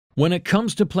When it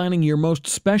comes to planning your most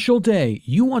special day,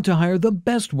 you want to hire the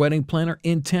best wedding planner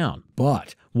in town.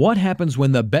 But what happens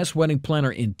when the best wedding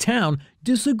planner in town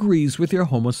disagrees with your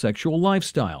homosexual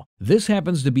lifestyle? This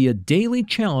happens to be a daily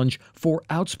challenge for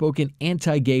outspoken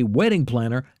anti-gay wedding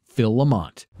planner Phil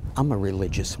Lamont. I'm a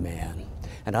religious man,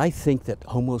 and I think that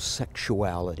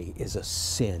homosexuality is a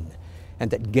sin and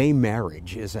that gay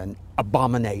marriage is an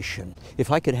abomination.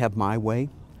 If I could have my way,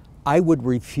 I would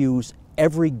refuse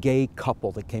every gay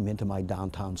couple that came into my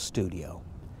downtown studio.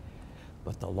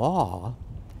 But the law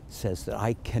says that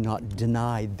I cannot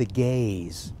deny the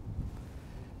gays.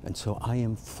 And so I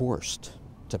am forced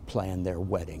to plan their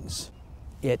weddings.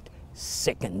 It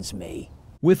sickens me.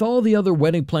 With all the other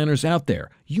wedding planners out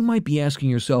there, you might be asking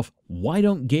yourself, why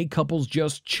don't gay couples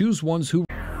just choose ones who...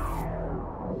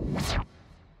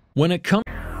 When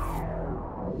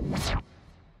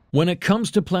it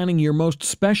comes to planning your most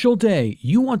special day,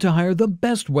 you want to hire the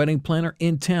best wedding planner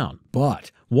in town.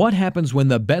 But what happens when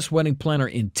the best wedding planner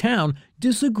in town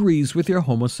disagrees with your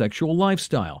homosexual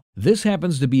lifestyle? This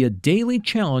happens to be a daily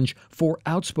challenge for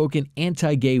outspoken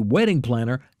anti-gay wedding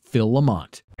planner Phil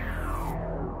Lamont.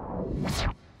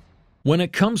 When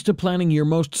it comes to planning your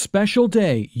most special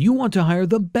day, you want to hire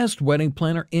the best wedding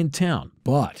planner in town.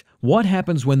 But what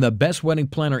happens when the best wedding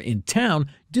planner in town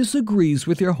disagrees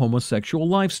with your homosexual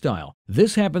lifestyle?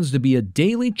 This happens to be a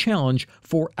daily challenge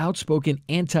for outspoken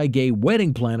anti-gay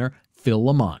wedding planner Phil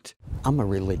Lamont. I'm a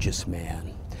religious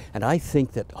man, and I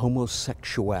think that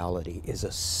homosexuality is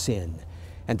a sin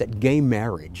and that gay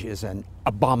marriage is an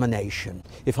abomination.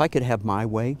 If I could have my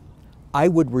way, I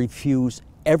would refuse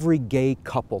every gay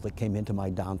couple that came into my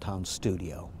downtown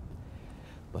studio.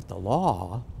 But the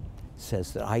law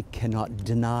says that I cannot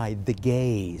deny the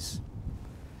gays.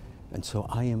 And so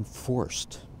I am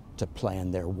forced to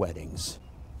plan their weddings.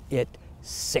 It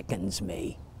sickens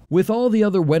me. With all the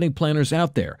other wedding planners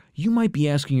out there, you might be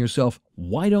asking yourself,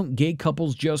 why don't gay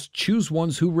couples just choose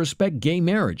ones who respect gay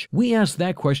marriage? We asked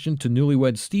that question to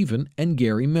newlyweds Stephen and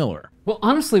Gary Miller. Well,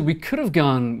 honestly, we could have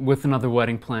gone with another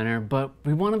wedding planner, but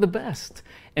we wanted the best.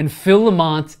 And Phil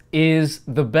Lamont is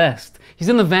the best. He's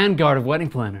in the vanguard of wedding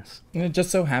planners. And it just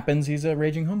so happens he's a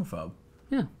raging homophobe.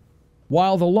 Yeah.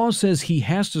 While the law says he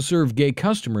has to serve gay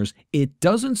customers, it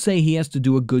doesn't say he has to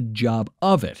do a good job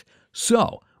of it.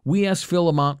 So, we asked Phil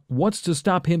Lamont what's to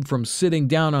stop him from sitting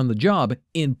down on the job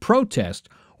in protest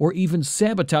or even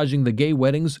sabotaging the gay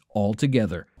weddings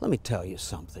altogether. Let me tell you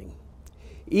something.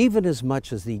 Even as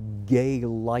much as the gay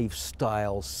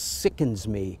lifestyle sickens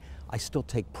me, I still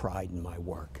take pride in my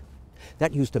work.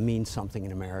 That used to mean something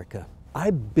in America.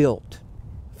 I built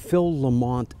Phil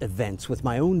Lamont events with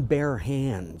my own bare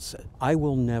hands. I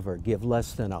will never give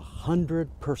less than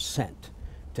 100%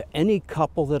 to any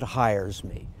couple that hires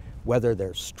me, whether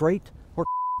they're straight or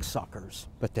suckers.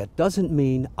 But that doesn't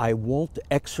mean I won't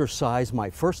exercise my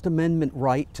First Amendment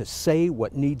right to say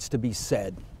what needs to be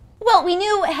said. Well, we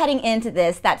knew heading into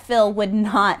this that Phil would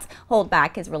not hold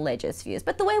back his religious views,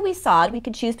 but the way we saw it, we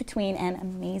could choose between an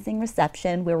amazing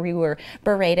reception where we were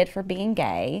berated for being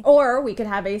gay, or we could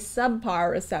have a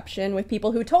subpar reception with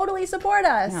people who totally support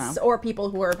us, or people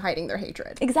who are hiding their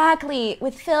hatred. Exactly.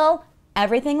 With Phil,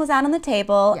 everything was out on the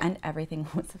table, and everything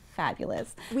was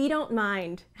fabulous. We don't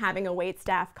mind having a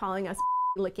waitstaff calling us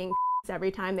licking every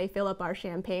time they fill up our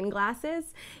champagne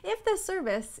glasses, if the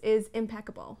service is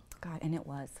impeccable. God, and it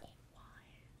was.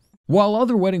 While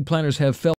other wedding planners have felt